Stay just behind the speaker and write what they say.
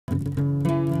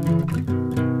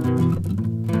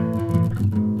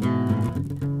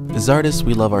As artists,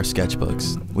 we love our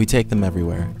sketchbooks. We take them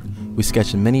everywhere. We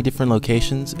sketch in many different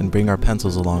locations and bring our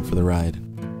pencils along for the ride.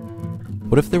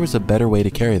 What if there was a better way to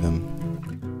carry them?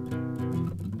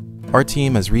 Our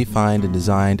team has refined and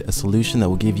designed a solution that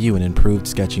will give you an improved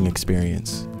sketching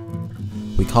experience.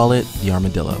 We call it the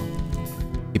Armadillo,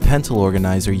 a pencil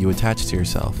organizer you attach to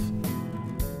yourself.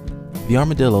 The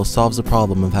Armadillo solves the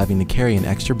problem of having to carry an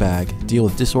extra bag, deal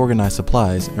with disorganized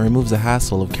supplies, and removes the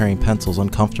hassle of carrying pencils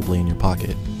uncomfortably in your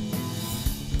pocket.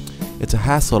 It's a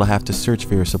hassle to have to search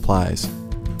for your supplies.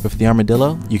 With the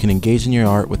Armadillo, you can engage in your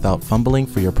art without fumbling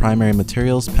for your primary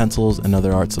materials, pencils, and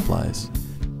other art supplies.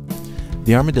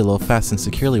 The Armadillo fastens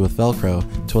securely with Velcro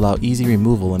to allow easy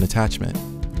removal and attachment.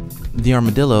 The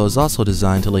Armadillo is also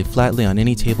designed to lay flatly on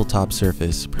any tabletop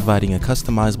surface, providing a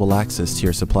customizable access to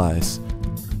your supplies.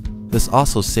 This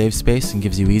also saves space and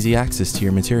gives you easy access to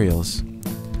your materials.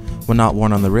 When not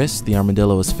worn on the wrist, the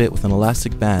Armadillo is fit with an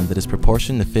elastic band that is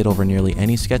proportioned to fit over nearly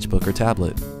any sketchbook or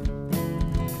tablet.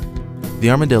 The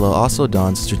Armadillo also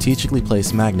dons a strategically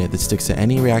placed magnet that sticks to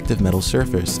any reactive metal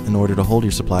surface in order to hold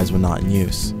your supplies when not in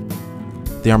use.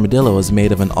 The Armadillo is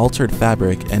made of an altered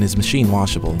fabric and is machine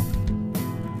washable.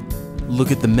 Look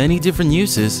at the many different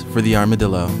uses for the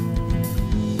Armadillo.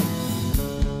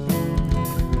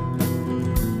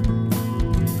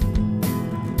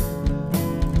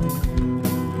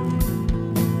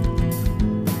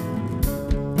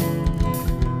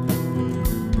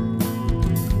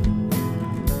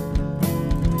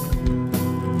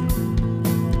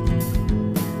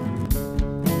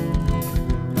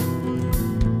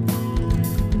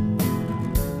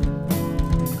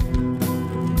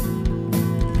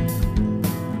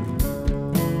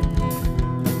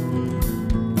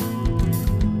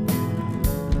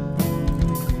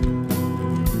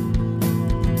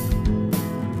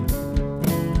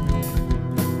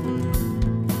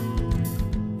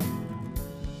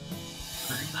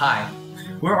 Hi,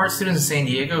 we're art students in San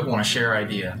Diego who want to share our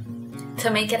idea. To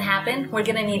make it happen, we're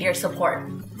going to need your support.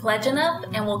 Pledge enough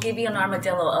and we'll give you an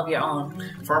Armadillo of your own.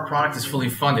 If our product is fully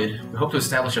funded, we hope to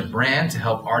establish a brand to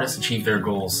help artists achieve their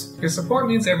goals. Your support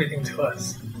means everything to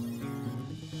us.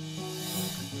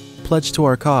 Pledge to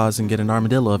our cause and get an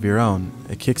Armadillo of your own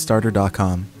at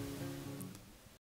Kickstarter.com.